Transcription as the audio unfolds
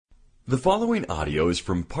The following audio is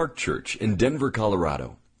from Park Church in Denver,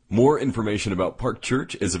 Colorado. More information about Park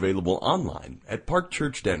Church is available online at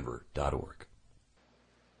parkchurchdenver.org.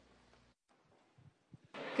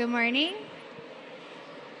 Good morning.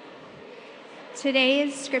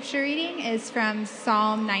 Today's scripture reading is from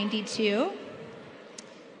Psalm 92.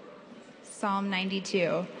 Psalm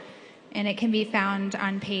 92. And it can be found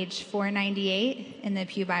on page 498 in the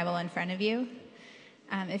Pew Bible in front of you.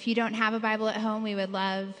 If you don't have a Bible at home, we would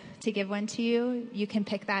love to give one to you. You can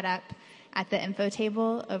pick that up at the info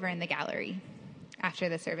table over in the gallery after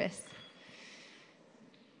the service.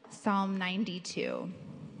 Psalm 92.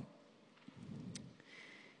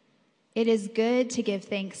 It is good to give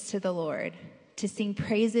thanks to the Lord, to sing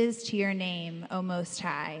praises to your name, O Most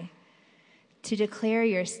High, to declare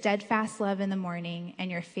your steadfast love in the morning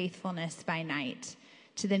and your faithfulness by night,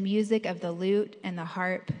 to the music of the lute and the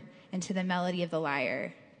harp, and to the melody of the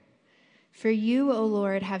lyre. For you, O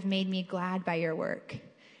Lord, have made me glad by your work.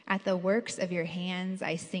 At the works of your hands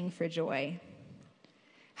I sing for joy.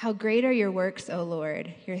 How great are your works, O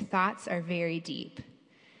Lord! Your thoughts are very deep.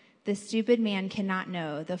 The stupid man cannot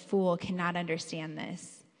know, the fool cannot understand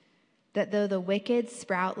this, that though the wicked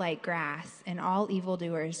sprout like grass and all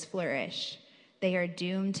evildoers flourish, they are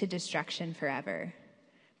doomed to destruction forever.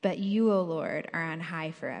 But you, O Lord, are on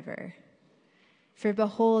high forever. For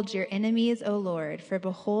behold your enemies, O Lord, for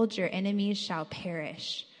behold your enemies shall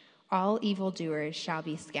perish. All evildoers shall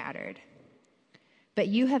be scattered. But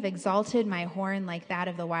you have exalted my horn like that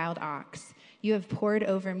of the wild ox. You have poured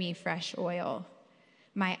over me fresh oil.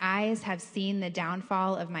 My eyes have seen the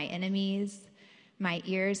downfall of my enemies. My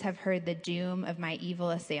ears have heard the doom of my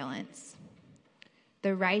evil assailants.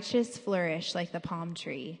 The righteous flourish like the palm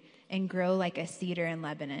tree and grow like a cedar in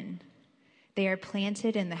Lebanon. They are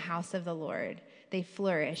planted in the house of the Lord. They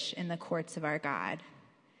flourish in the courts of our God.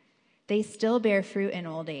 They still bear fruit in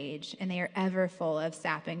old age, and they are ever full of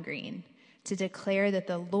sap and green, to declare that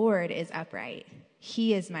the Lord is upright.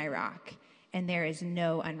 He is my rock, and there is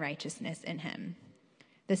no unrighteousness in him.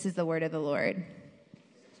 This is the word of the Lord.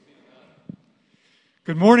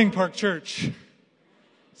 Good morning, Park Church.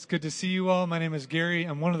 It's good to see you all. My name is Gary.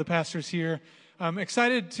 I'm one of the pastors here. I'm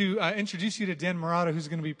excited to introduce you to Dan Murata, who's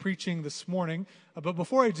going to be preaching this morning. But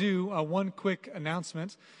before I do, one quick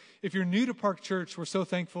announcement. If you're new to Park Church, we're so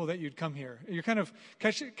thankful that you'd come here. You're kind of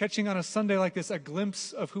catching on a Sunday like this a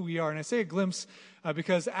glimpse of who we are. And I say a glimpse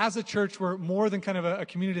because as a church, we're more than kind of a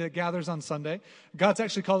community that gathers on Sunday. God's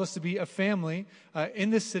actually called us to be a family in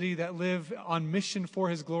this city that live on mission for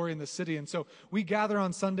his glory in the city. And so we gather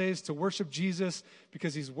on Sundays to worship Jesus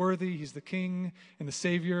because he's worthy. He's the King and the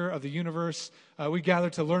Savior of the universe. We gather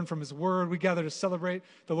to learn from his word. We gather to celebrate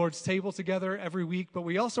the Lord's table together every week. But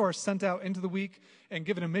we also are sent out into the week and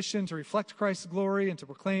given a mission to reflect Christ's glory and to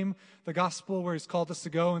proclaim the gospel where he's called us to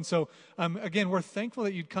go. And so, again, we're thankful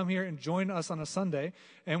that you'd come here and join us on a Sunday.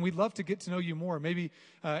 And we'd love to get to know you more. Maybe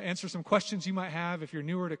answer some questions you might have if you're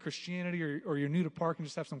newer to Christianity or you're new to Park and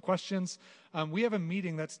just have some questions. We have a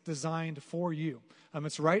meeting that's designed for you.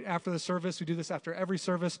 It's right after the service. We do this after every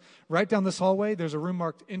service. Right down this hallway, there's a room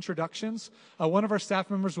marked Introductions. One of our staff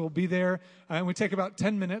members will be there, and we take about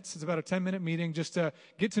 10 minutes. It's about a 10-minute meeting just to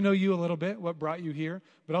get to know you a little bit, what brought you here,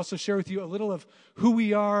 but also share with you a little of who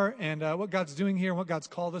we are and what God's doing here and what God's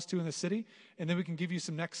called us to in the city. And then we can give you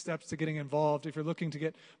some next steps to getting involved if you're looking to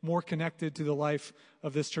get more connected to the life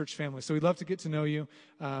of this church family. So we'd love to get to know you.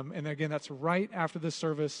 And again, that's right after this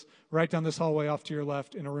service, right down this hallway off to your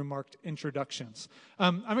left in a room marked Introductions.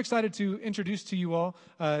 I'm excited to introduce to you all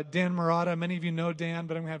Dan Murata. Many of you know Dan,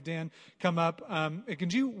 but I'm going to have Dan come up.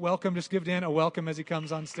 Can you welcome, just give Dan a welcome as he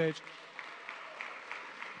comes on stage.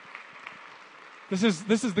 This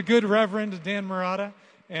is the good Reverend Dan Murata.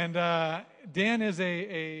 And Dan is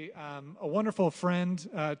a wonderful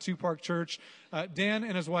friend to Park Church. Dan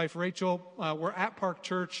and his wife, Rachel, were at Park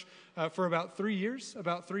Church for about 3 years,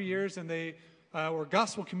 and they were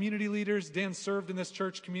gospel community leaders. Dan served in this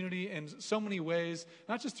church community in so many ways,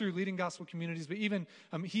 not just through leading gospel communities, but even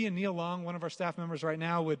he and Neil Long, one of our staff members right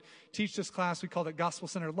now, would teach this class. We called it Gospel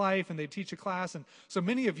Centered Life, and they'd teach a class. And so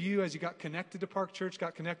many of you, as you got connected to Park Church,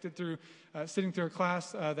 got connected through sitting through a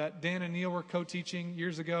class that Dan and Neil were co-teaching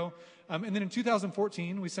years ago. And then in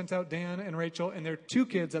 2014, we sent out Dan and Rachel and their 2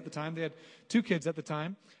 kids at the time. They had 2 kids at the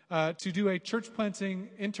time to do a church planting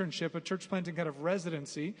internship, a church planting kind of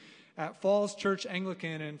residency at Falls Church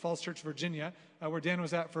Anglican in Falls Church, Virginia, where Dan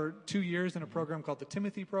was at for 2 years in a program called the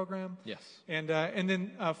Timothy Program. Yes. And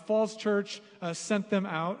then Falls Church sent them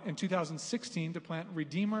out in 2016 to plant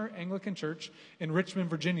Redeemer Anglican Church in Richmond,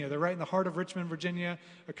 Virginia. They're right in the heart of Richmond, Virginia,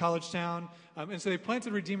 a college town. And so they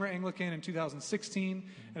planted Redeemer Anglican in 2016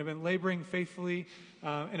 and have been laboring faithfully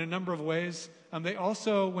in a number of ways. They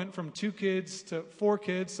also went from 2 kids to 4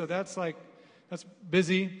 kids, so that's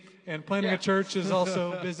busy. And planting a church is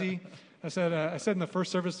also busy. I said in the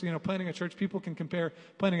first service, planting a church, people can compare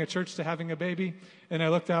planting a church to having a baby. And I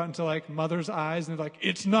looked out into like mother's eyes and they're like,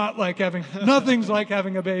 it's not like nothing's like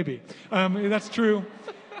having a baby. That's true.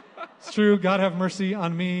 It's true. God have mercy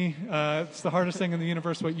on me. It's the hardest thing in the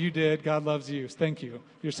universe, what you did. God loves you. Thank you.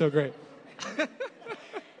 You're so great.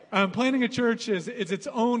 Planting a church is its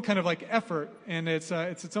own kind of like effort, and it's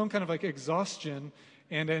its own kind of like exhaustion.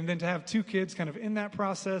 And then to have 2 kids kind of in that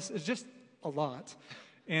process is just a lot.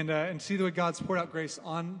 And see the way God's poured out grace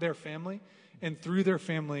on their family and through their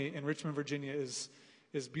family in Richmond, Virginia is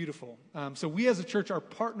beautiful. So we as a church are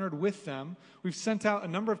partnered with them. We've sent out a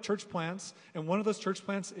number of church plants, and one of those church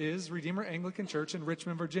plants is Redeemer Anglican Church in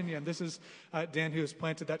Richmond, Virginia. And this is Dan who has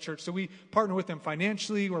planted that church. So we partner with them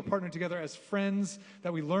financially. We're partnered together as friends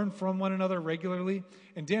that we learn from one another regularly.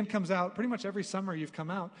 And Dan comes out pretty much every summer you've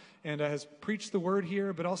come out and has preached the word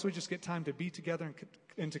here, but also we just get time to be together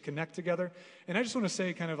and to connect together. And I just want to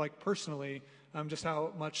say kind of like personally just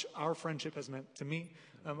how much our friendship has meant to me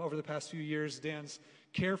over the past few years. Dan's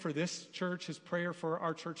care for this church, his prayer for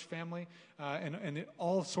our church family, and in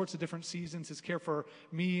all sorts of different seasons, his care for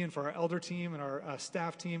me and for our elder team and our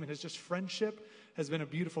staff team, and his just friendship has been a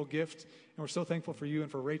beautiful gift. And we're so thankful for you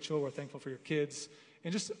and for Rachel. We're thankful for your kids.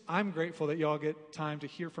 And just I'm grateful that y'all get time to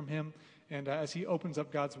hear from him and as he opens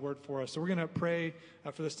up God's word for us. So we're going to pray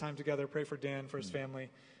for this time together, pray for Dan, for his family,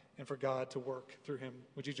 and for God to work through him.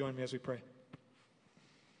 Would you join me as we pray?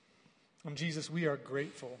 Jesus, we are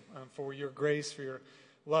grateful for your grace, for your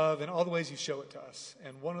love, and all the ways you show it to us.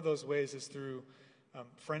 And one of those ways is through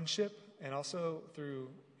friendship and also through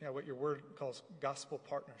what your word calls gospel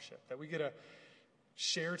partnership, that we get to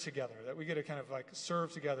share together, that we get to kind of like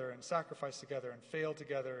serve together and sacrifice together and fail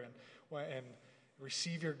together and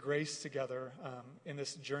receive your grace together in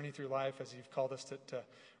this journey through life as you've called us to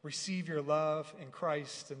receive your love in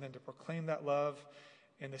Christ and then to proclaim that love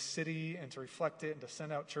in the city and to reflect it and to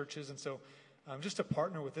send out churches. And so just to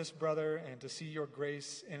partner with this brother and to see your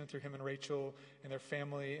grace in and through him and Rachel and their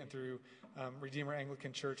family and through Redeemer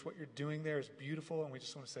Anglican Church, what you're doing there is beautiful, and we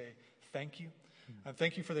just want to say thank you.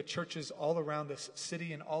 Thank you for the churches all around this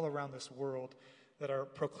city and all around this world that are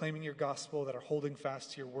proclaiming your gospel, that are holding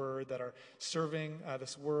fast to your word, that are serving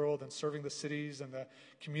this world and serving the cities and the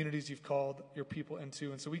communities you've called your people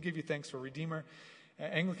into. And so we give you thanks for Redeemer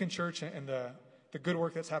Anglican Church and the good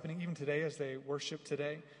work that's happening even today as they worship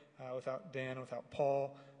today without Dan, without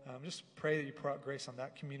Paul. Just pray that you pour out grace on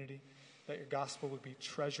that community, that your gospel would be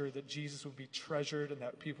treasured, that Jesus would be treasured, and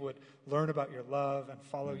that people would learn about your love and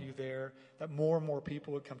follow you there, that more and more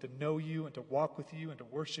people would come to know you and to walk with you and to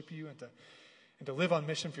worship you and to live on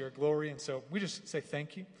mission for your glory. And so we just say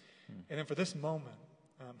thank you. And then for this moment,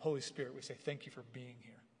 Holy Spirit, we say thank you for being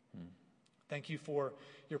here. Thank you for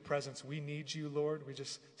your presence. We need you, Lord. We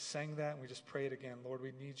just sang that and we just pray it again. Lord,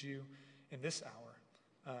 we need you in this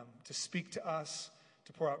hour to speak to us,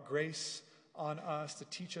 to pour out grace on us, to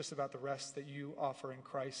teach us about the rest that you offer in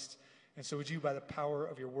Christ. And so would you, by the power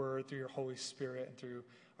of your word, through your Holy Spirit and through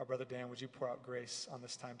our brother Dan, would you pour out grace on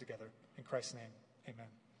this time together? In Christ's name, amen.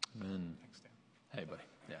 Amen. Thanks, Dan. Hey, buddy.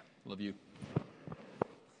 Yeah, love you.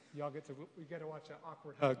 We get to watch an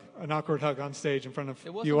awkward hug on stage in front of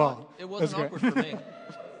It wasn't awkward for me.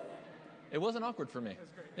 It wasn't awkward for me.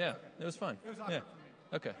 Yeah, it was fun. It was awkward for me.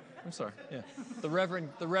 Okay, I'm sorry. Yeah, the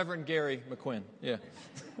Reverend Gary McQuinn. Yeah.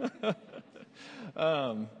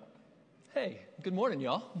 Hey, good morning,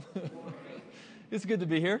 y'all. It's good to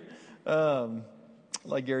be here.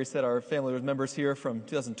 Like Gary said, our family was members here from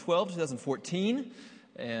 2012 to 2014,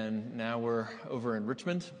 and now we're over in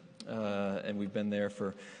Richmond, and we've been there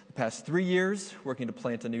for the past 3 years, working to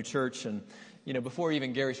plant a new church. And before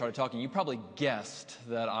even Gary started talking, you probably guessed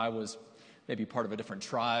that I was maybe part of a different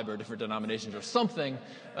tribe or different denominations or something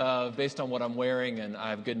based on what I'm wearing. And I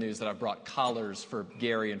have good news that I've brought collars for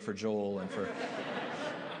Gary and for Joel and for,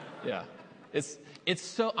 yeah.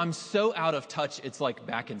 I'm so out of touch, it's like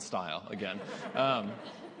back in style again.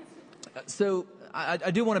 So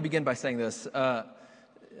I do want to begin by saying this. I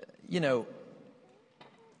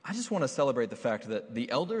just want to celebrate the fact that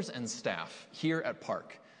the elders and staff here at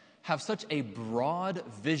Park have such a broad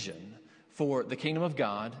vision for the kingdom of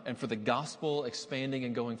God and for the gospel expanding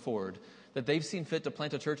and going forward that they've seen fit to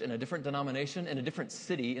plant a church in a different denomination, in a different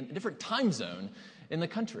city, in a different time zone in the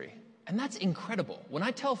country. And that's incredible. When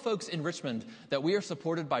I tell folks in Richmond that we are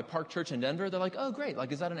supported by Park Church in Denver, they're like, oh, great.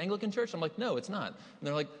 Like, is that an Anglican church? I'm like, no, it's not. And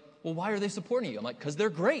they're like, well, why are they supporting you? I'm like, because they're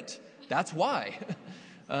great. That's why.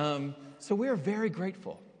 So we're very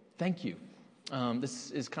grateful. Thank you.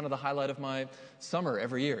 This is kind of the highlight of my summer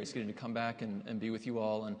every year. It's getting to come back and be with you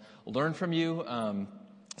all and learn from you.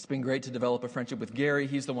 It's been great to develop a friendship with Gary.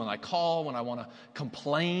 He's the one I call when I want to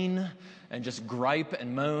complain and just gripe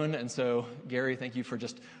and moan. And so, Gary, thank you for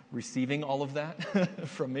just receiving all of that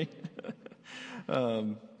from me.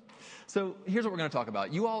 So here's what we're going to talk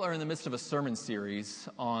about. You all are in the midst of a sermon series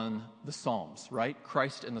on the Psalms, right?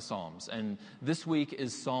 Christ in the Psalms. And this week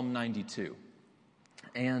is Psalm 92.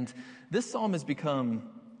 And this psalm has become,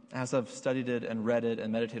 as I've studied it and read it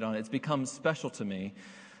and meditated on it, it's become special to me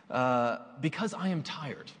because I am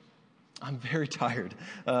tired. I'm very tired.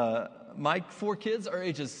 My 4 kids are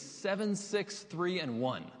ages 7, 6, 3, and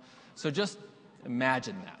 1. So just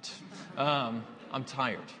imagine that. I'm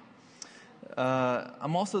tired.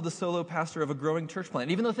 I'm also the solo pastor of a growing church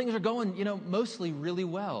plant. Even though things are going, mostly really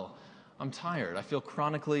well, I'm tired. I feel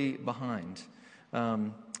chronically behind.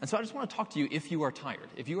 And so I just want to talk to you if you are tired.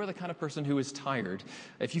 If you are the kind of person who is tired,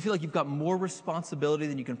 if you feel like you've got more responsibility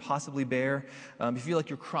than you can possibly bear, you feel like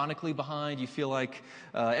you're chronically behind, you feel like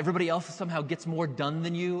everybody else somehow gets more done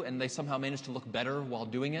than you and they somehow manage to look better while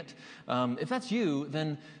doing it. If that's you,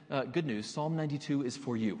 then good news, Psalm 92 is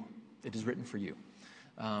for you. It is written for you.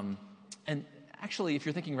 And actually, if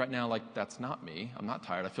you're thinking right now, like, that's not me, I'm not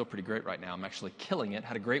tired, I feel pretty great right now, I'm actually killing it,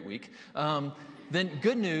 had a great week, then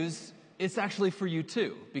good news, it's actually for you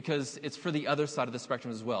too, because it's for the other side of the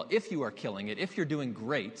spectrum as well. If you are killing it, if you're doing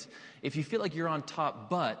great, if you feel like you're on top,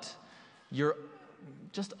 but you're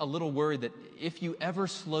just a little worried that if you ever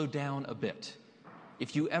slow down a bit,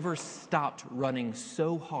 if you ever stopped running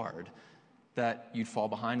so hard that you'd fall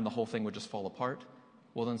behind and the whole thing would just fall apart,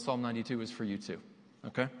 well then Psalm 92 is for you too,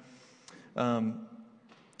 okay?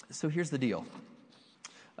 So here's the deal.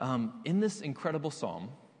 In this incredible psalm,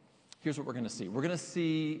 here's what we're going to see. We're going to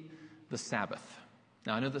see the Sabbath.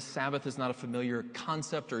 Now, I know the Sabbath is not a familiar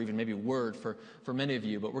concept or even maybe word for many of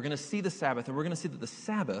you, but we're going to see the Sabbath, and we're going to see that the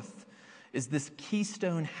Sabbath is this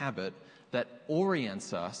keystone habit that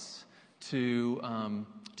orients us to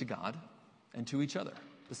God and to each other.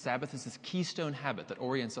 The Sabbath is this keystone habit that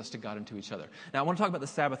orients us to God and to each other. Now, I want to talk about the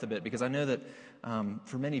Sabbath a bit because I know that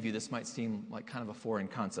for many of you this might seem like kind of a foreign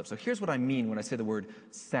concept. So here's what I mean when I say the word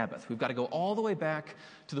Sabbath. We've got to go all the way back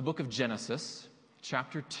to the book of Genesis,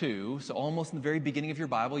 chapter 2, so almost in the very beginning of your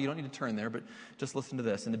Bible. You don't need to turn there, but just listen to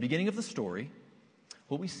this. In the beginning of the story,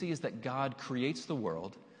 what we see is that God creates the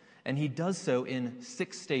world, and he does so in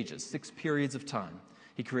 6 stages, 6 periods of time.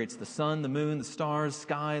 He creates the sun, the moon, the stars,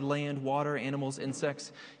 sky, land, water, animals,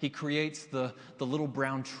 insects. He creates the little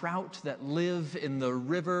brown trout that live in the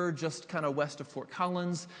river just kind of west of Fort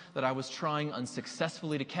Collins that I was trying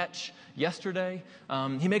unsuccessfully to catch yesterday.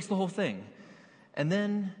 He makes the whole thing. And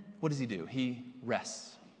then what does he do? He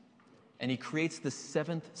rests. And he creates the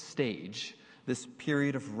 7th stage, this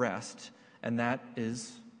period of rest, and that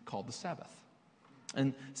is called the Sabbath.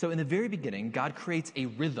 And so in the very beginning, God creates a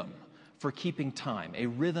rhythm for keeping time, a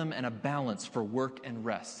rhythm and a balance for work and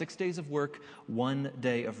rest. 6 days of work, 1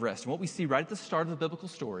 day of rest. And what we see right at the start of the biblical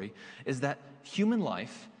story is that human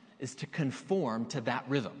life is to conform to that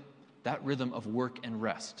rhythm of work and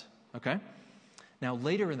rest. Okay? Now,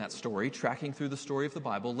 later in that story, tracking through the story of the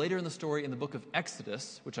Bible, later in the story in the book of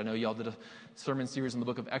Exodus, which I know y'all did a sermon series on the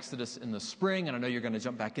book of Exodus in the spring, and I know you're going to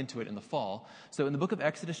jump back into it in the fall. So in the book of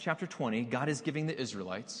Exodus chapter 20, God is giving the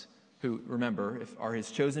Israelites, who, remember, are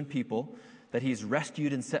his chosen people, that he's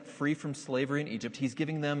rescued and set free from slavery in Egypt, he's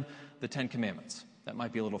giving them the 10 Commandments. That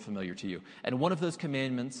might be a little familiar to you. And one of those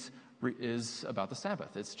commandments is about the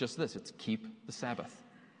Sabbath. It's just this, it's keep the Sabbath.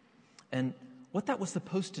 And what that was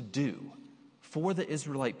supposed to do for the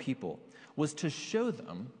Israelite people was to show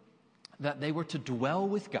them that they were to dwell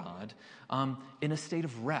with God in a state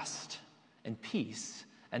of rest and peace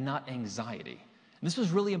and not anxiety. And this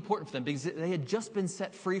was really important for them because they had just been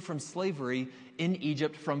set free from slavery in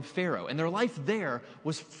Egypt from Pharaoh. And their life there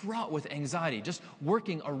was fraught with anxiety, just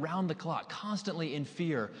working around the clock, constantly in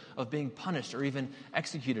fear of being punished or even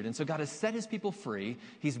executed. And so God has set his people free.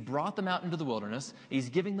 He's brought them out into the wilderness. He's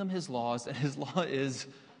giving them his laws, and his law is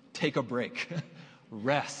take a break,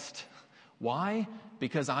 rest. Why?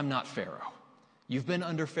 Because I'm not Pharaoh. You've been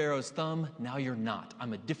under Pharaoh's thumb, now you're not.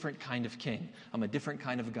 I'm a different kind of king. I'm a different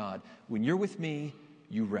kind of God. When you're with me,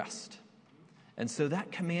 you rest. And so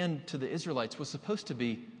that command to the Israelites was supposed to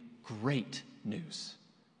be great news,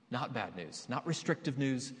 not bad news, not restrictive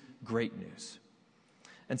news, great news.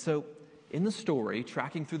 And so in the story,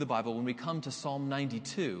 tracking through the Bible, when we come to Psalm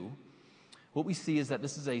 92, what we see is that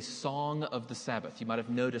this is a song of the Sabbath. You might have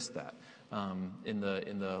noticed that in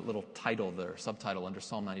the little title there, subtitle under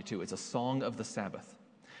Psalm 92. It's a song of the Sabbath.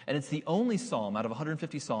 And it's the only psalm out of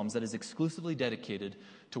 150 psalms that is exclusively dedicated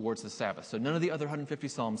towards the Sabbath. So none of the other 150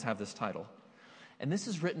 psalms have this title. And this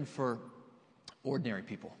is written for ordinary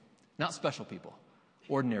people, not special people,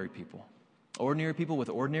 ordinary people. Ordinary people with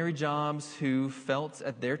ordinary jobs who felt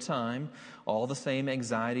at their time all the same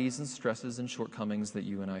anxieties and stresses and shortcomings that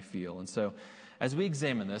you and I feel. And so as we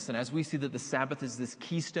examine this and as we see that the Sabbath is this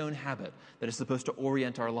keystone habit that is supposed to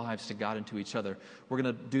orient our lives to God and to each other, we're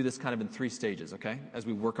going to do this kind of in 3 stages, okay, as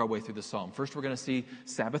we work our way through the psalm. First, we're going to see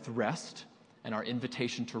Sabbath rest and our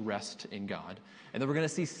invitation to rest in God. And then we're going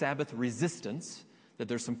to see Sabbath resistance, that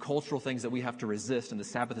there's some cultural things that we have to resist, and the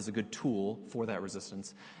Sabbath is a good tool for that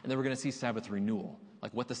resistance. And then we're going to see Sabbath renewal,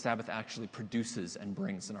 like what the Sabbath actually produces and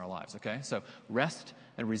brings in our lives, okay? So rest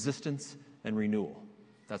and resistance and renewal.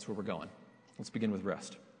 That's where we're going. Let's begin with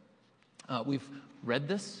rest. We've read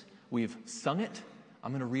this. We've sung it.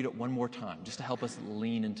 I'm going to read it one more time just to help us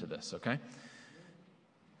lean into this, okay?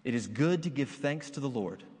 It is good to give thanks to the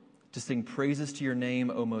Lord, to sing praises to your name,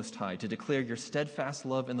 O Most High, to declare your steadfast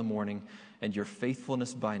love in the morning and your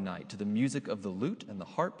faithfulness by night, to the music of the lute and the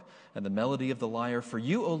harp and the melody of the lyre. For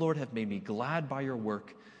you, O Lord, have made me glad by your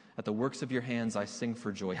work. At the works of your hands I sing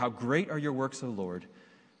for joy. How great are your works, O Lord.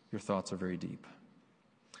 Your thoughts are very deep.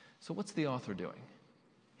 So what's the author doing?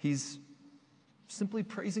 He's simply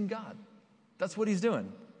praising God. That's what he's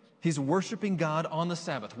doing. He's worshiping God on the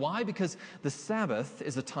Sabbath. Why? Because the Sabbath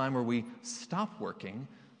is a time where we stop working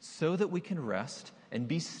so that we can rest and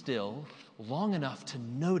be still long enough to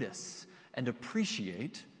notice and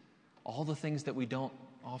appreciate all the things that we don't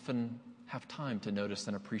often have time to notice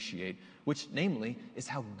and appreciate, which namely is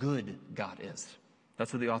how good God is.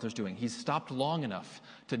 That's what the author's doing. He's stopped long enough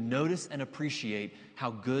to notice and appreciate how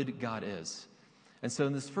good God is. And so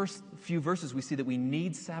in this first few verses, we see that we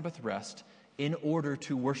need Sabbath rest in order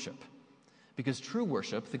to worship. Because true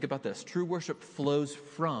worship, think about this, true worship flows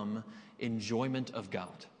from enjoyment of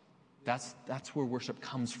God. That's where worship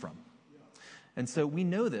comes from. And so we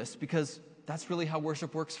know this because that's really how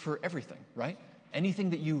worship works for everything, right? Anything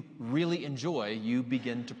that you really enjoy, you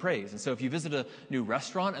begin to praise. And so if you visit a new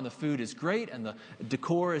restaurant and the food is great and the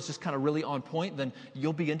decor is just kind of really on point, then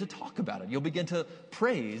you'll begin to talk about it. You'll begin to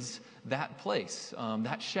praise that place,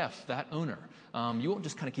 that chef, that owner. You won't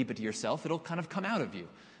just kind of keep it to yourself. It'll kind of come out of you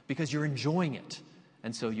because you're enjoying it.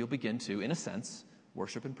 And so you'll begin to, in a sense,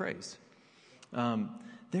 worship and praise.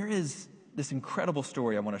 There is this incredible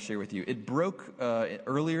story I want to share with you. It broke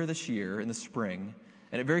earlier this year in the spring,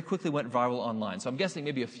 and it very quickly went viral online. So I'm guessing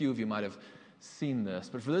maybe a few of you might have seen this.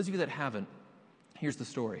 But for those of you that haven't, here's the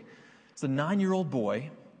story. It's a 9-year-old boy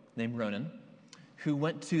named Ronan who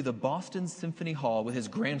went to the Boston Symphony Hall with his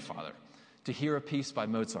grandfather to hear a piece by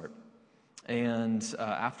Mozart. And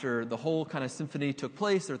after the whole kind of symphony took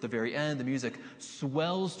place, or at the very end, the music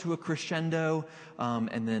swells to a crescendo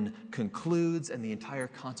and then concludes, and the entire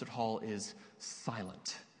concert hall is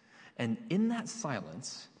silent. And in that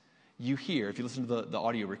silence, you hear, if you listen to the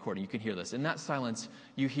audio recording, you can hear this. In that silence,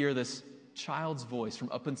 you hear this child's voice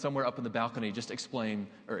from somewhere up in the balcony just exclaim,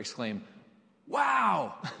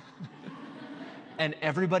 "Wow!" And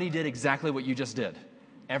everybody did exactly what you just did.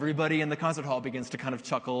 Everybody in the concert hall begins to kind of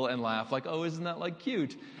chuckle and laugh like, "Oh, isn't that like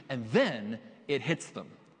cute?" And then it hits them.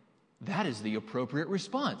 That is the appropriate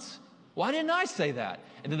response. Why didn't I say that?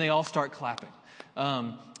 And then they all start clapping.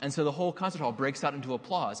 And so the whole concert hall breaks out into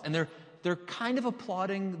applause. And they're kind of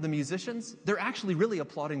applauding the musicians. They're actually really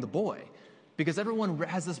applauding the boy because everyone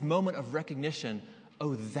has this moment of recognition.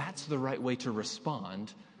 Oh, that's the right way to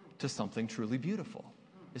respond to something truly beautiful,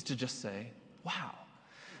 is to just say, "Wow."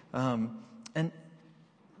 And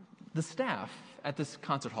the staff at this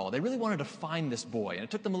concert hall, they really wanted to find this boy. And it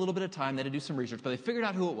took them a little bit of time. They had to do some research, but they figured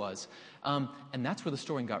out who it was. And that's where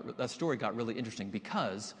that story got really interesting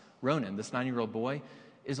because Ronan, this 9-year-old boy,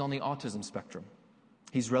 is on the autism spectrum.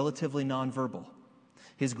 He's relatively nonverbal.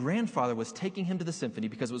 His grandfather was taking him to the symphony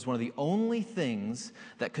because it was one of the only things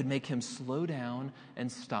that could make him slow down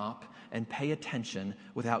and stop and pay attention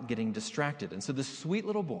without getting distracted. And so this sweet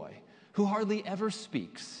little boy, who hardly ever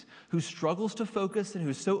speaks, who struggles to focus and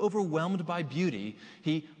who's so overwhelmed by beauty,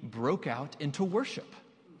 he broke out into worship.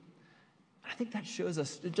 I think that shows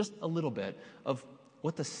us just a little bit of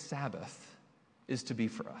what the Sabbath is to be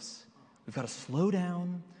for us. We've got to slow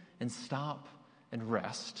down and stop and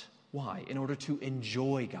rest. Why? In order to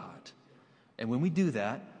enjoy God. And when we do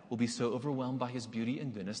that, we'll be so overwhelmed by his beauty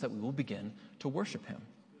and goodness that we will begin to worship him.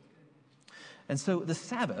 And so the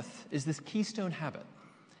Sabbath is this keystone habit.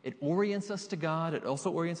 It orients us to God. It also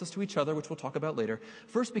orients us to each other, which we'll talk about later.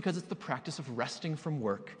 First, because it's the practice of resting from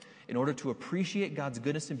work in order to appreciate God's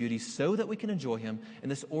goodness and beauty so that we can enjoy him. And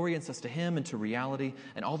this orients us to him and to reality.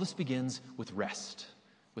 And all this begins with rest,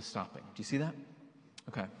 with stopping. Do you see that?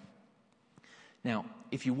 Okay. Now,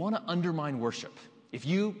 if you want to undermine worship, if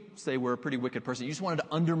you say we're a pretty wicked person, you just wanted to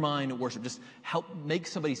undermine worship, just help make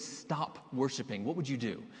somebody stop worshiping, what would you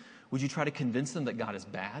do? Would you try to convince them that God is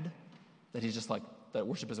bad? That he's just like, that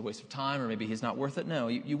worship is a waste of time, or maybe he's not worth it? No,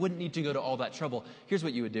 you wouldn't need to go to all that trouble. Here's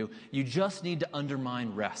what you would do. You just need to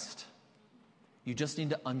undermine rest. You just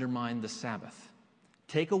need to undermine the Sabbath.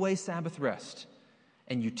 Take away Sabbath rest,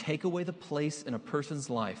 and you take away the place in a person's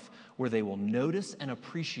life where they will notice and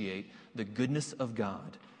appreciate the goodness of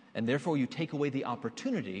God. And therefore, you take away the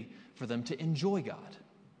opportunity for them to enjoy God.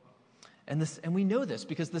 And we know this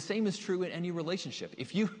because the same is true in any relationship.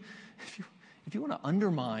 If you want to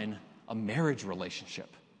undermine a marriage relationship,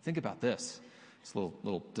 think about this. It's a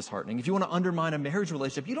little disheartening. If you want to undermine a marriage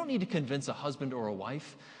relationship, you don't need to convince a husband or a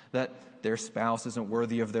wife that their spouse isn't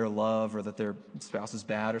worthy of their love or that their spouse is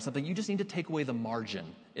bad or something. You just need to take away the margin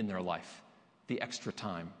in their life, the extra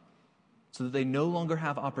time, so that they no longer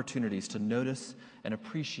have opportunities to notice and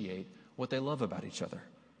appreciate what they love about each other,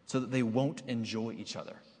 so that they won't enjoy each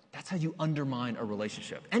other. That's how you undermine a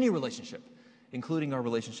relationship, any relationship, including our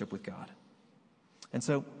relationship with God. And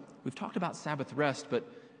so we've talked about Sabbath rest, but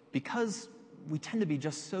because we tend to be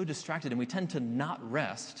just so distracted and we tend to not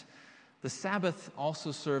rest, the Sabbath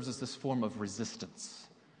also serves as this form of resistance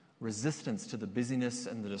to the busyness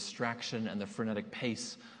and the distraction and the frenetic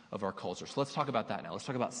pace of our culture. So let's talk about that now. Let's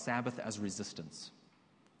talk about Sabbath as resistance.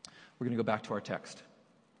 We're going to go back to our text.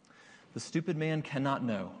 The stupid man cannot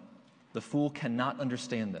know, the fool cannot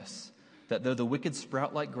understand this, that though the wicked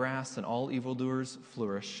sprout like grass and all evildoers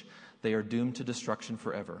flourish, they are doomed to destruction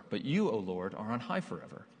forever. But you, O Lord, are on high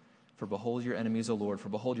forever. For behold your enemies, O Lord. For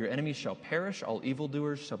behold, your enemies shall perish. All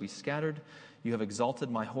evildoers shall be scattered. You have exalted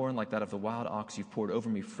my horn like that of the wild ox. You've poured over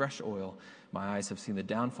me fresh oil. My eyes have seen the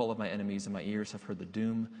downfall of my enemies, and my ears have heard the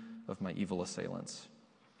doom of my evil assailants.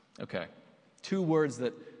 Okay, 2 words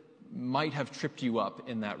that might have tripped you up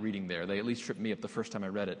in that reading there. They at least tripped me up the first time I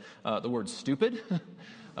read it. The word stupid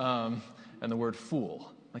and the word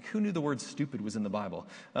fool. Like, who knew the word stupid was in the Bible?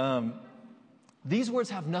 These words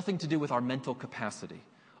have nothing to do with our mental capacity,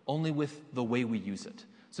 only with the way we use it.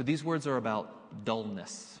 So these words are about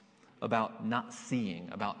dullness, about not seeing,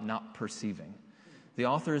 about not perceiving. The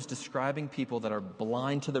author is describing people that are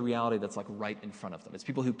blind to the reality that's like right in front of them. It's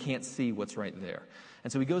people who can't see what's right there.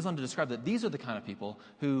 And so he goes on to describe that these are the kind of people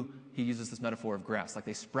who, he uses this metaphor of grass, like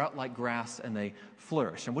they sprout like grass and they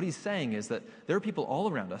flourish. And what he's saying is that there are people all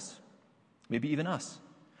around us, maybe even us,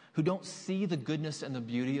 who don't see the goodness and the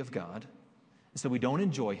beauty of God, so we don't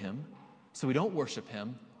enjoy him, so we don't worship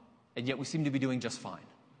him, and yet we seem to be doing just fine.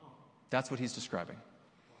 That's what he's describing.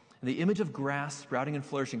 And the image of grass sprouting and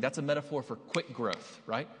flourishing, that's a metaphor for quick growth,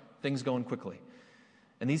 right? Things going quickly.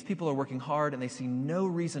 And these people are working hard, and they see no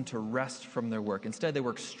reason to rest from their work. Instead, they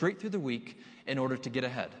work straight through the week in order to get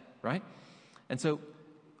ahead, right? And so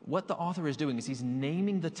what the author is doing is he's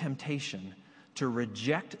naming the temptation to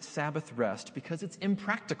reject Sabbath rest because it's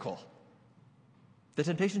impractical. The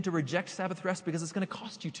temptation to reject Sabbath rest because it's going to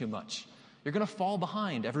cost you too much. You're going to fall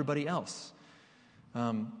behind everybody else.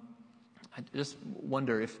 I just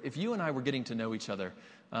wonder if you and I were getting to know each other,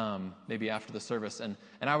 maybe after the service, and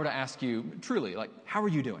I were to ask you truly, like, how are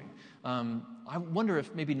you doing? I wonder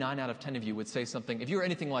if maybe 9 out of 10 of you would say something, if you were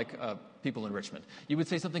anything like people in Richmond, you would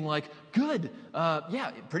say something like, good,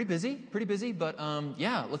 yeah, pretty busy, but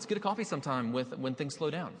yeah, let's get a coffee sometime when things slow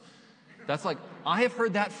down. That's like, I have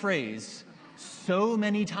heard that phrase so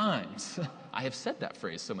many times. I have said that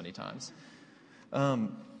phrase so many times.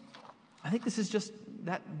 I think this is just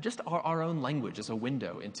our own language as a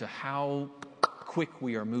window into how quick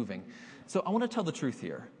we are moving. So I want to tell the truth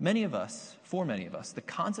here. For many of us, the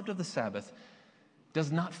concept of the Sabbath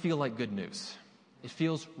does not feel like good news. It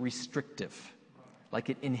feels restrictive, like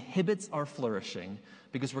it inhibits our flourishing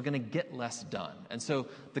because we're going to get less done. And so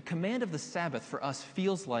the command of the Sabbath for us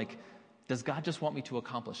feels like, does God just want me to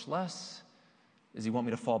accomplish less? Does he want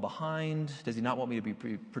me to fall behind? Does he not want me to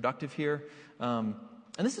be productive here?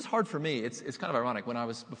 And this is hard for me. It's kind of ironic.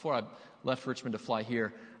 Before I left Richmond to fly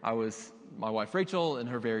here, my wife Rachel, in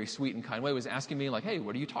her very sweet and kind way, was asking me, like, hey,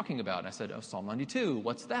 what are you talking about? And I said, oh, Psalm 92.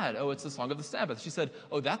 What's that? Oh, it's the Song of the Sabbath. She said,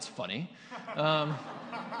 oh, that's funny. And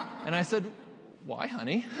I said, why,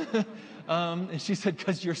 honey? And she said,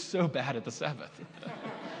 because you're so bad at the Sabbath.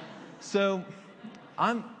 So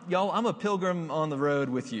I'm a pilgrim on the road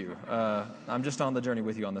with you. I'm just on the journey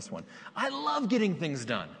with you on this one. I love getting things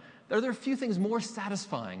done. Are there a few things more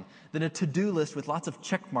satisfying than a to-do list with lots of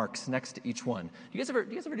check marks next to each one? Do you guys ever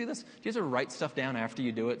do this? Do you guys ever write stuff down after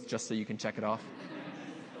you do it just so you can check it off?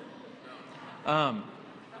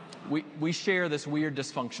 We share this weird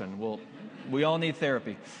dysfunction. We all need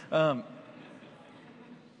therapy.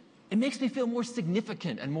 It makes me feel more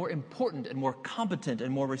significant and more important and more competent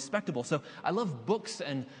and more respectable. So I love books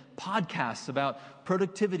and podcasts about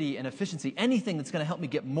productivity and efficiency, anything that's going to help me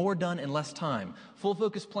get more done in less time. Full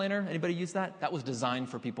Focus Planner, anybody use that? That was designed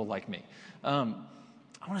for people like me. I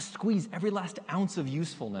want to squeeze every last ounce of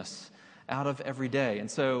usefulness out of every day. And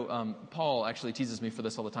so Paul actually teases me for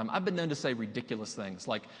this all the time. I've been known to say ridiculous things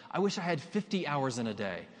like, I wish I had 50 hours in a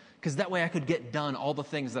day, because that way I could get done all the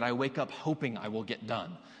things that I wake up hoping I will get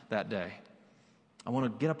done that day. I want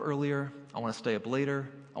to get up earlier. I want to stay up later.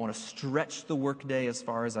 I want to stretch the workday as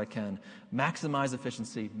far as I can, maximize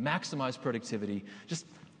efficiency, maximize productivity, just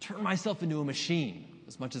turn myself into a machine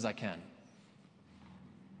as much as I can.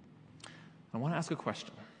 I want to ask a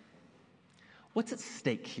question. What's at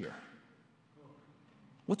stake here?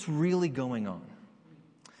 What's really going on?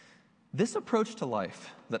 This approach to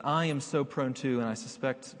life that I am so prone to, and I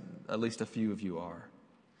suspect at least a few of you are,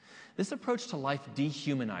 this approach to life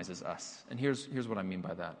dehumanizes us. And here's what I mean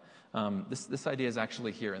by that. This idea is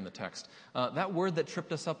actually here in the text. That word that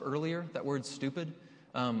tripped us up earlier, that word stupid,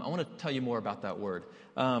 I want to tell you more about that word.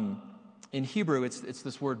 In Hebrew, it's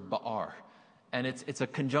this word ba'ar. And it's a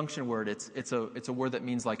conjunction word. It's a word that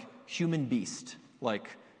means like human beast, like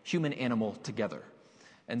human animal together.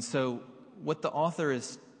 And so what the author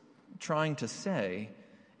is trying to say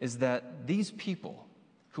is that these people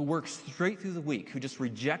who work straight through the week, who just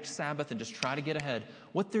reject Sabbath and just try to get ahead,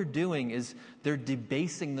 what they're doing is they're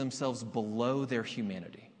debasing themselves below their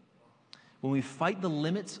humanity. When we fight the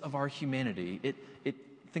limits of our humanity,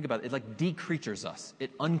 think about it, it like decreatures us.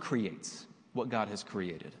 It uncreates what God has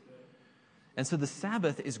created. And so the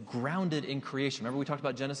Sabbath is grounded in creation. Remember we talked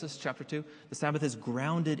about Genesis chapter 2? The Sabbath is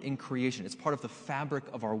grounded in creation. It's part of the fabric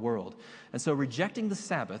of our world. And so rejecting the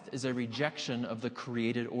Sabbath is a rejection of the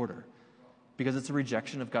created order. Because it's a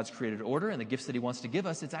rejection of God's created order and the gifts that he wants to give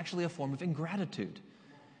us, it's actually a form of ingratitude.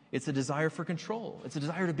 It's a desire for control. It's a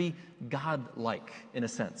desire to be God-like, in a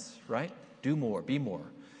sense, right? Do more, be more.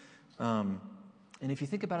 And if you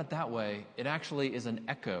think about it that way, it actually is an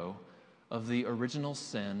echo of the original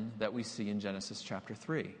sin that we see in Genesis chapter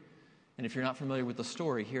 3. And if you're not familiar with the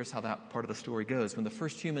story, here's how that part of the story goes. When the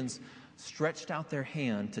first humans stretched out their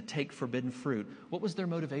hand to take forbidden fruit, what was their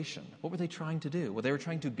motivation? What were they trying to do? Well, they were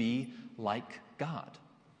trying to be like God,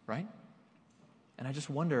 right? And I just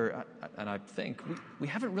wonder, and I think, we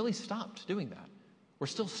haven't really stopped doing that. We're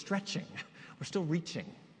still stretching. We're still reaching.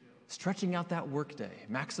 Stretching out that workday,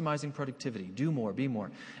 maximizing productivity, do more, be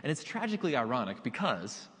more. And it's tragically ironic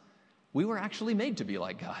because we were actually made to be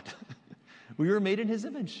like God. We were made in his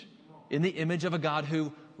image. In the image of a God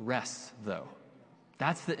who rests, though.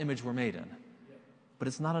 That's the image we're made in. But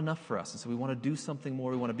it's not enough for us. And so we want to do something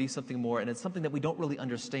more. We want to be something more. And it's something that we don't really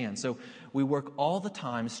understand. So we work all the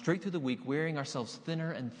time, straight through the week, wearing ourselves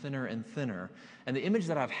thinner and thinner and thinner. And the image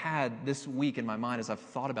that I've had this week in my mind as I've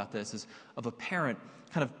thought about this is of a parent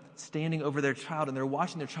kind of standing over their child, and they're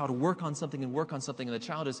watching their child work on something, and the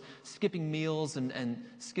child is skipping meals and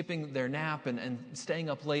skipping their nap and staying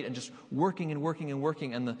up late and just working and working and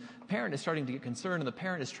working, and the parent is starting to get concerned, and the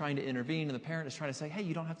parent is trying to intervene, and the parent is trying to say, hey,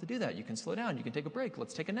 you don't have to do that. You can slow down. You can take a break.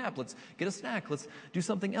 Let's take a nap. Let's get a snack. Let's do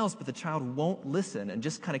something else. But the child won't listen and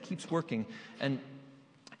just kind of keeps working, and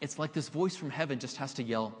it's like this voice from heaven just has to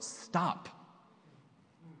yell, stop.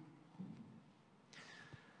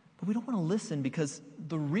 But we don't want to listen because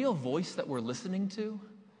the real voice that we're listening to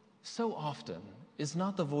so often is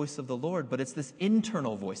not the voice of the Lord, but it's this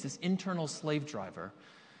internal voice, this internal slave driver.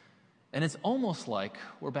 And it's almost like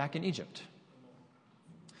we're back in Egypt.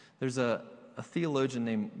 There's a theologian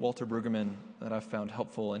named Walter Brueggemann that I've found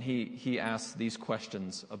helpful, and he asks these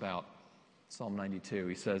questions about Psalm 92.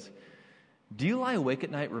 He says, do you lie awake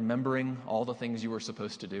at night remembering all the things you were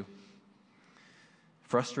supposed to do?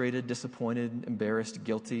 Frustrated, disappointed, embarrassed,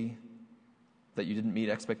 guilty that you didn't meet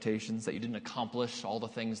expectations, that you didn't accomplish all the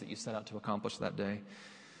things that you set out to accomplish that day.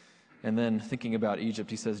 And then thinking about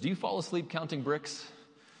Egypt, he says, do you fall asleep counting bricks?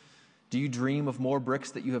 Do you dream of more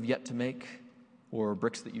bricks that you have yet to make, or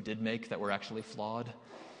bricks that you did make that were actually flawed?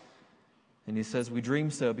 And he says, we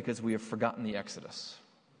dream so because we have forgotten the Exodus.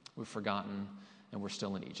 We've forgotten, and we're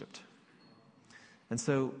still in Egypt. And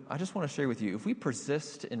so I just want to share with you, if we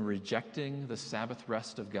persist in rejecting the Sabbath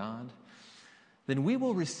rest of God, then we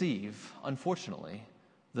will receive, unfortunately,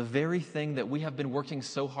 the very thing that we have been working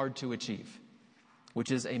so hard to achieve,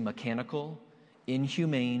 which is a mechanical,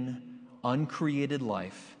 inhumane, uncreated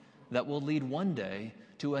life that will lead one day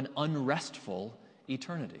to an unrestful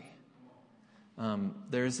eternity.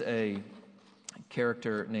 There's a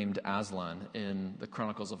character named Aslan in the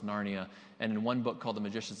Chronicles of Narnia, and in one book called The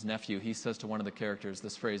Magician's Nephew, he says to one of the characters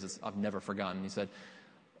this phrase that I've never forgotten. He said,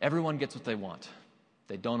 "Everyone gets what they want.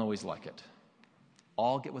 They don't always like it.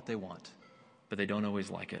 All get what they want, but they don't always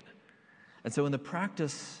like it." And so in the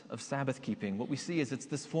practice of Sabbath keeping, what we see is it's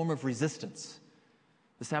this form of resistance.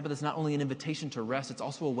 The Sabbath is not only an invitation to rest, it's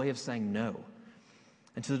also a way of saying no.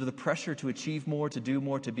 And to the pressure to achieve more, to do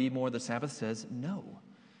more, to be more, the Sabbath says no.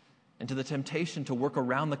 And to the temptation to work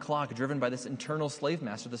around the clock, driven by this internal slave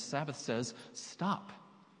master, the Sabbath says stop.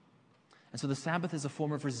 And so the Sabbath is a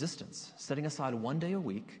form of resistance, setting aside one day a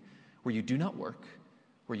week where you do not work,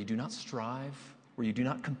 where you do not strive, where you do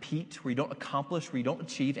not compete, where you don't accomplish, where you don't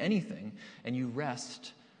achieve anything, and you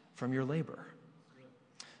rest from your labor.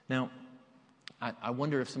 Now, I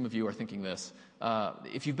wonder if some of you are thinking this.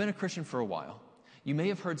 If you've been a Christian for a while, you may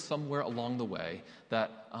have heard somewhere along the way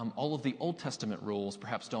that all of the Old Testament rules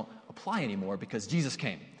perhaps don't apply anymore because Jesus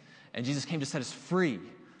came. And Jesus came to set us free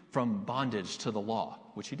from bondage to the law,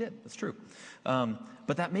 which he did. That's true.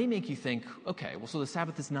 But that may make you think, okay, well, so the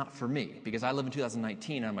Sabbath is not for me because I live in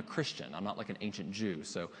 2019 and I'm a Christian. I'm not like an ancient Jew,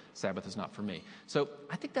 so Sabbath is not for me. So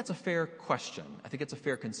I think that's a fair question. I think it's a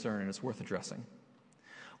fair concern and it's worth addressing.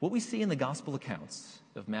 What we see in the gospel accounts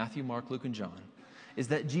of Matthew, Mark, Luke, and John is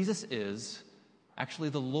that Jesus is actually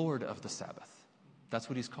the Lord of the Sabbath. That's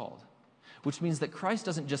what he's called. Which means that Christ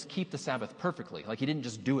doesn't just keep the Sabbath perfectly, like he didn't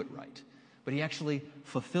just do it right, but he actually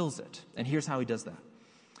fulfills it. And here's how he does that.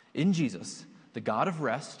 In Jesus, the God of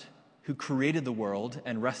rest, who created the world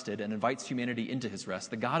and rested and invites humanity into his rest,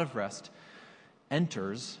 the God of rest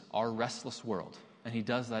enters our restless world. And he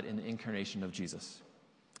does that in the incarnation of Jesus.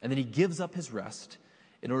 And then he gives up his rest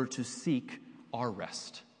in order to seek our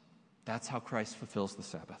rest. That's how Christ fulfills the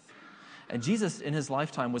Sabbath. And Jesus, in his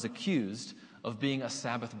lifetime, was accused of being a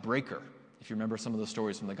Sabbath breaker. If you remember some of the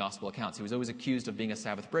stories from the gospel accounts, he was always accused of being a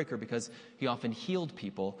Sabbath breaker because he often healed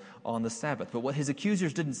people on the Sabbath. But what his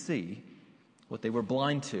accusers didn't see, what they were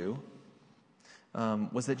blind to,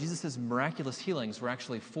 was that Jesus' miraculous healings were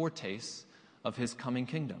actually foretastes of his coming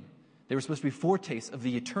kingdom. They were supposed to be foretastes of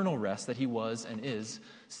the eternal rest that he was and is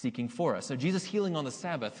seeking for us. So Jesus' healing on the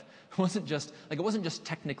Sabbath wasn't just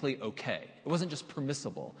technically okay. It wasn't just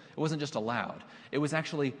permissible. It wasn't just allowed. It was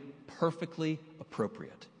actually perfectly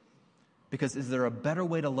appropriate. Because is there a better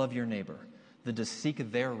way to love your neighbor than to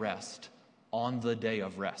seek their rest on the day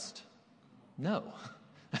of rest? No.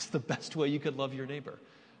 That's the best way you could love your neighbor.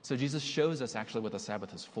 So Jesus shows us actually what the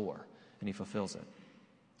Sabbath is for, and he fulfills it.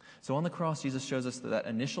 So on the cross, Jesus shows us that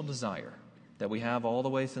initial desire that we have all the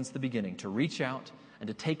way since the beginning to reach out and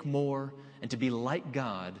to take more and to be like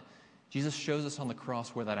God. Jesus shows us on the cross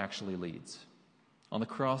where that actually leads. On the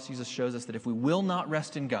cross, Jesus shows us that if we will not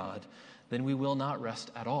rest in God, then we will not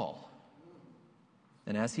rest at all.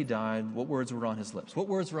 And as he died, what words were on his lips? What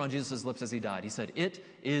words were on Jesus' lips as he died? He said, "It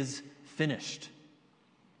is finished."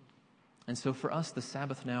 And so for us, the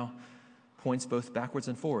Sabbath now points both backwards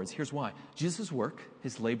and forwards. Here's why. Jesus' work,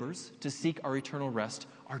 his labors to seek our eternal rest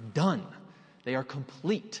are done. They are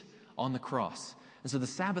complete on the cross. And so the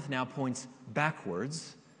Sabbath now points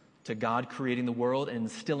backwards to God creating the world and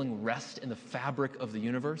instilling rest in the fabric of the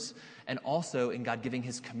universe, and also in God giving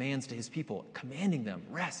his commands to his people, commanding them,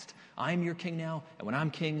 rest. I am your king now, and when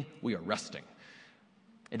I'm king, we are resting.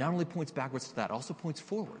 It not only points backwards to that, it also points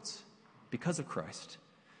forwards, because of Christ,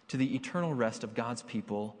 to the eternal rest of God's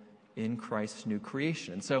people in Christ's new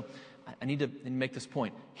creation. And so I need to make this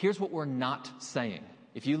point. Here's what we're not saying.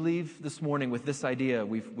 If you leave this morning with this idea,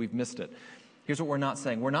 we've missed it. Here's what we're not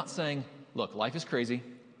saying. We're not saying, look, life is crazy.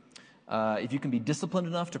 If you can be disciplined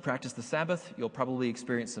enough to practice the Sabbath, you'll probably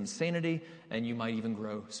experience some sanity, and you might even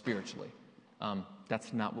grow spiritually.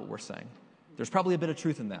 That's not what we're saying. There's probably a bit of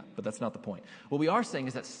truth in that, but that's not the point. What we are saying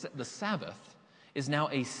is that the Sabbath is now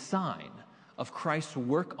a sign of Christ's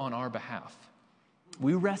work on our behalf.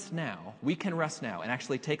 We rest now, we can rest now and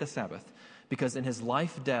actually take a Sabbath because in his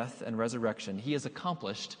life, death, and resurrection, he has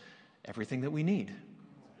accomplished everything that we need.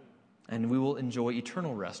 And we will enjoy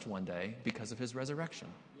eternal rest one day because of his resurrection.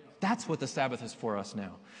 That's what the Sabbath is for us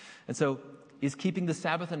now. And so, is keeping the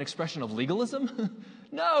Sabbath an expression of legalism?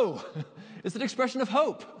 No! It's an expression of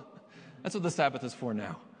hope. That's what the Sabbath is for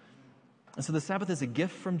now. And so the Sabbath is a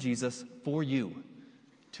gift from Jesus for you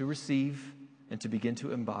to receive and to begin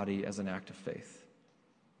to embody as an act of faith.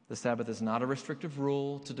 The Sabbath is not a restrictive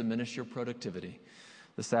rule to diminish your productivity.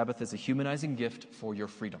 The Sabbath is a humanizing gift for your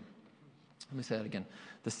freedom. Let me say that again.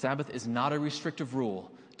 The Sabbath is not a restrictive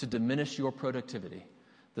rule to diminish your productivity.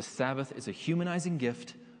 The Sabbath is a humanizing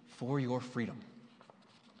gift for your freedom.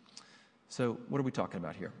 So what are we talking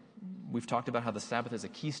about here? We've talked about how the Sabbath is a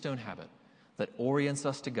keystone habit that orients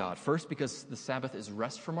us to God. First, because the Sabbath is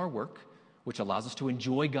rest from our work, which allows us to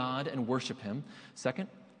enjoy God and worship Him. Second,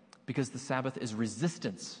 because the Sabbath is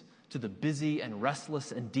resistance to the busy and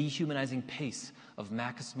restless and dehumanizing pace of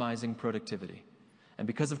maximizing productivity. And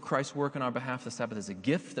because of Christ's work on our behalf, the Sabbath is a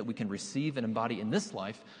gift that we can receive and embody in this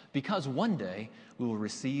life, because one day we will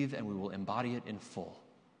receive and we will embody it in full.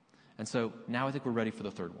 And so now I think we're ready for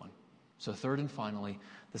the third one. So third and finally,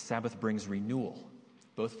 the Sabbath brings renewal,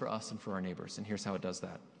 both for us and for our neighbors. And here's how it does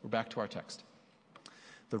that. We're back to our text.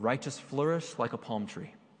 The righteous flourish like a palm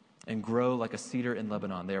tree and grow like a cedar in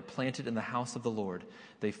Lebanon. They are planted in the house of the Lord.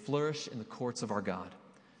 They flourish in the courts of our God.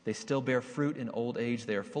 They still bear fruit in old age.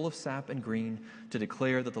 They are full of sap and green to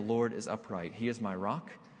declare that the Lord is upright. He is my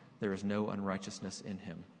rock. There is no unrighteousness in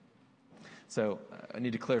him. So I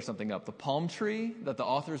need to clear something up. The palm tree that the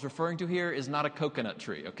author is referring to here is not a coconut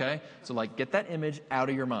tree, okay? So get that image out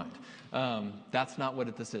of your mind. That's not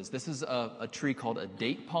what this is. This is a tree called a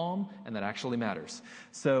date palm, and that actually matters.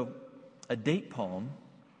 So a date palm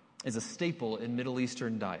is a staple in Middle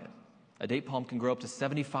Eastern diet. A date palm can grow up to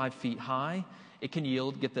 75 feet high. It can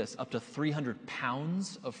yield, get this, up to 300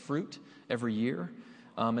 pounds of fruit every year.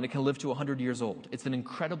 And it can live to 100 years old. It's an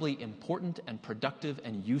incredibly important and productive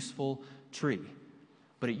and useful tree.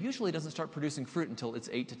 But it usually doesn't start producing fruit until it's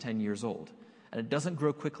 8 to 10 years old. And it doesn't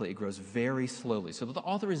grow quickly. It grows very slowly. So what the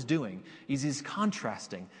author is doing is he's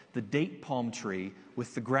contrasting the date palm tree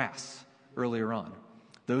with the grass earlier on.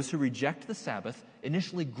 Those who reject the Sabbath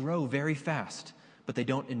initially grow very fast, but they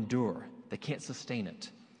don't endure. They can't sustain it.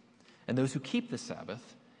 And those who keep the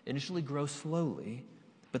Sabbath initially grow slowly,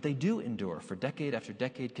 but they do endure for decade after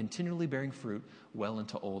decade, continually bearing fruit well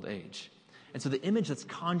into old age. And so the image that's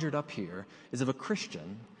conjured up here is of a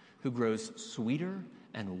Christian who grows sweeter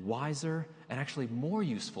and wiser and actually more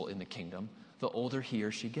useful in the kingdom the older he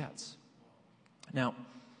or she gets. Now,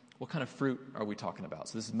 what kind of fruit are we talking about?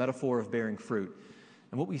 So this is a metaphor of bearing fruit.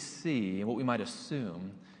 And what we see and what we might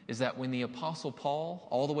assume is that when the Apostle Paul,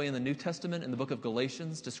 all the way in the New Testament, in the book of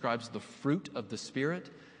Galatians, describes the fruit of the Spirit,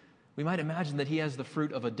 we might imagine that he has the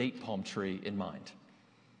fruit of a date palm tree in mind.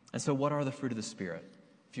 And so what are the fruit of the Spirit?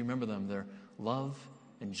 If you remember them, they're love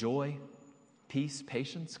and joy, peace,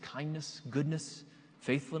 patience, kindness, goodness,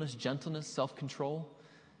 faithfulness, gentleness, self-control.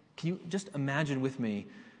 Can you just imagine with me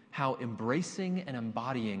how embracing and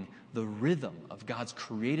embodying the rhythm of God's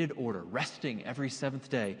created order, resting every seventh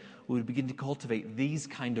day, we would begin to cultivate these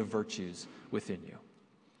kind of virtues within you?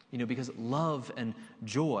 You know, because love and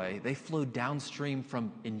joy, they flow downstream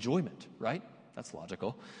from enjoyment, right? That's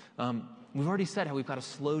logical. We've already said how we've got to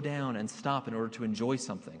slow down and stop in order to enjoy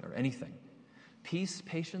something or anything. Peace,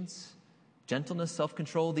 patience, gentleness,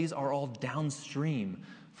 self-control, these are all downstream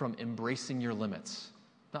from embracing your limits,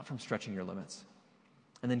 not from stretching your limits.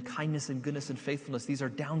 And then kindness and goodness and faithfulness, these are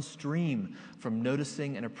downstream from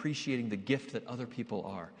noticing and appreciating the gift that other people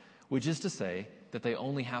are, which is to say that they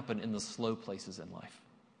only happen in the slow places in life.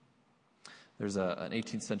 There's an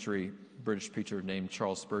 18th century British preacher named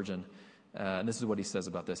Charles Spurgeon, and this is what he says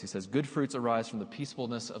about this. He says, "Good fruits arise from the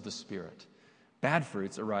peacefulness of the spirit. Bad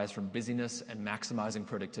fruits arise from busyness and maximizing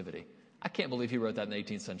productivity." I can't believe he wrote that in the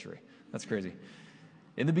 18th century. That's crazy.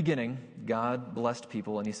 In the beginning, God blessed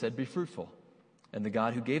people, and he said, "Be fruitful." And the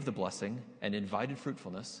God who gave the blessing and invited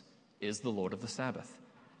fruitfulness is the Lord of the Sabbath.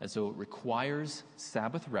 And so it requires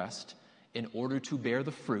Sabbath rest in order to bear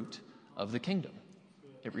the fruit of the kingdom.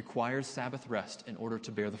 It requires Sabbath rest in order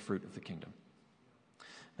to bear the fruit of the kingdom.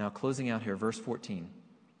 Now, closing out here, verse 14,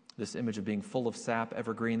 this image of being full of sap,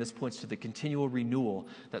 evergreen, this points to the continual renewal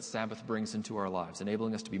that Sabbath brings into our lives,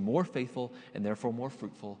 enabling us to be more faithful and therefore more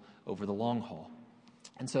fruitful over the long haul.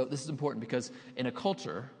 And so this is important because in a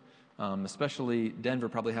culture, especially Denver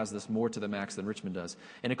probably has this more to the max than Richmond does,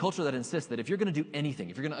 in a culture that insists that if you're going to do anything,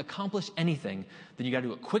 if you're going to accomplish anything, then you got to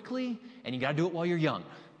do it quickly and you got to do it while you're young.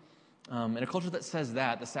 In a culture that says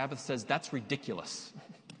that, the Sabbath says that's ridiculous.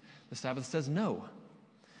 The Sabbath says no.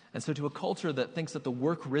 And so to a culture that thinks that the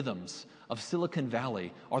work rhythms of Silicon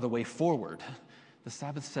Valley are the way forward, the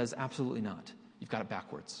Sabbath says absolutely not. You've got it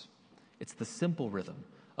backwards. It's the simple rhythm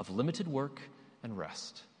of limited work and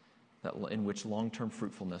rest in which long-term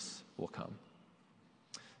fruitfulness will come.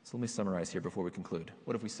 So let me summarize here before we conclude.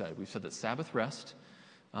 What have we said? We've said that Sabbath rest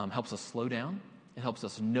helps us slow down. It helps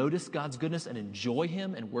us notice God's goodness and enjoy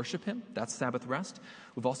Him and worship Him. That's Sabbath rest.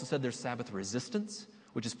 We've also said there's Sabbath resistance,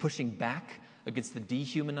 which is pushing back against the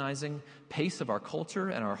dehumanizing pace of our culture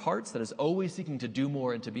and our hearts that is always seeking to do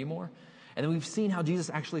more and to be more. And then we've seen how Jesus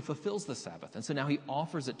actually fulfills the Sabbath. And so now he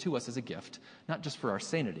offers it to us as a gift, not just for our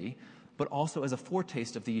sanity, but also as a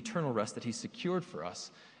foretaste of the eternal rest that he secured for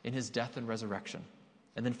us in his death and resurrection.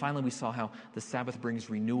 And then finally, we saw how the Sabbath brings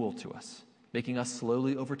renewal to us, making us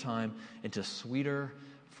slowly over time into sweeter,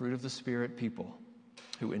 fruit of the Spirit people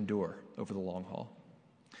who endure over the long haul.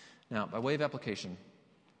 Now, by way of application,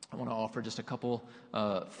 I want to offer just a couple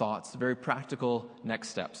thoughts, very practical next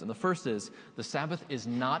steps. And the first is, the Sabbath is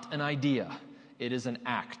not an idea, it is an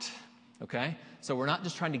act, okay? So we're not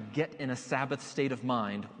just trying to get in a Sabbath state of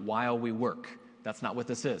mind while we work. That's not what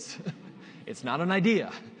this is. It's not an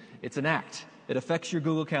idea, it's an act. It affects your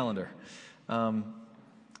Google Calendar.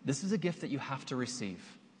 This is a gift that you have to receive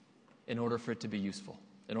in order for it to be useful.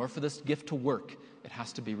 In order for this gift to work, it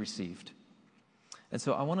has to be received. And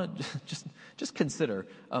so I want to just consider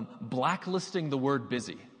blacklisting the word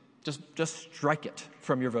busy. Just strike it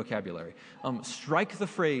from your vocabulary. Strike the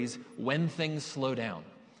phrase, when things slow down.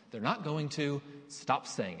 They're not going to. Stop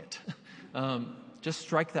saying it. Just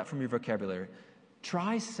strike that from your vocabulary.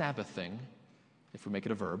 Try Sabbathing, if we make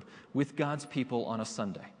it a verb, with God's people on a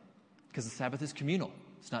Sunday. Because the Sabbath is communal.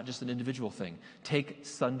 It's not just an individual thing. Take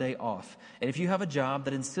Sunday off. And if you have a job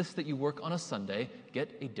that insists that you work on a Sunday,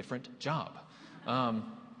 get a different job.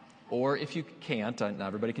 Or if you can't, not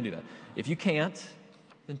everybody can do that. If you can't,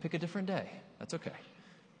 then pick a different day. That's okay.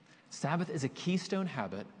 Sabbath is a keystone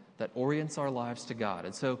habit that orients our lives to God.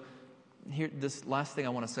 And so here, this last thing I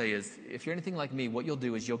want to say is, if you're anything like me, what you'll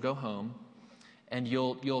do is you'll go home and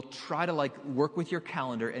you'll try to work with your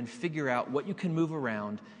calendar and figure out what you can move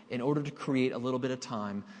around in order to create a little bit of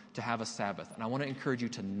time to have a Sabbath. And I want to encourage you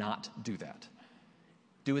to not do that.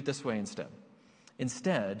 Do it this way instead.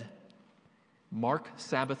 Instead, mark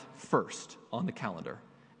Sabbath first on the calendar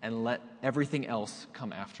and let everything else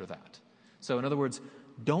come after that. So in other words,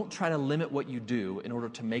 don't try to limit what you do in order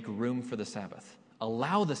to make room for the Sabbath.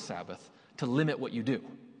 Allow the Sabbath to limit what you do.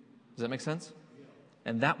 Does that make sense?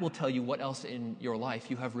 And that will tell you what else in your life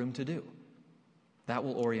you have room to do. That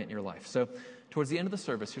will orient your life. So towards the end of the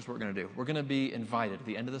service, here's what we're going to do. We're going to be invited at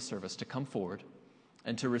the end of the service to come forward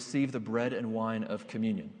and to receive the bread and wine of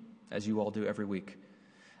communion, as you all do every week.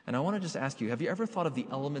 And I want to just ask you, have you ever thought of the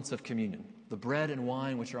elements of communion, the bread and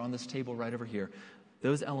wine which are on this table right over here,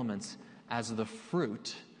 those elements as the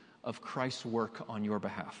fruit of Christ's work on your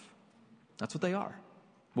behalf? That's what they are.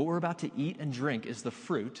 What we're about to eat and drink is the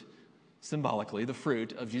fruit, symbolically, the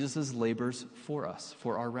fruit of Jesus' labors for us,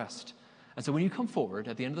 for our rest. And so when you come forward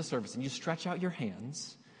at the end of the service and you stretch out your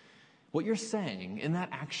hands, what you're saying in that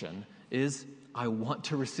action is, I want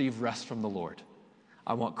to receive rest from the Lord.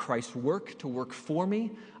 I want Christ's work to work for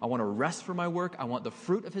me. I want to rest from my work. I want the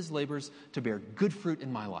fruit of his labors to bear good fruit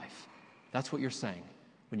in my life. That's what you're saying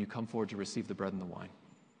when you come forward to receive the bread and the wine.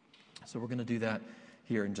 So we're going to do that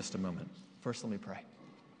here in just a moment. First, let me pray.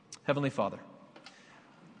 Heavenly Father,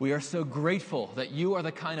 we are so grateful that you are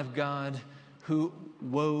the kind of God who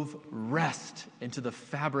wove rest into the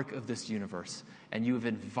fabric of this universe, and you have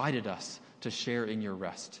invited us to share in your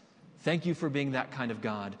rest. Thank you for being that kind of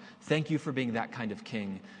God. Thank you for being that kind of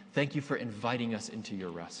King. Thank you for inviting us into your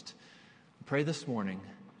rest. I pray this morning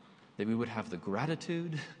that we would have the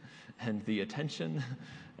gratitude and the attention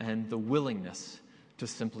and the willingness to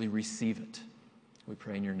simply receive it. We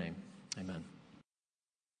pray in your name. Amen.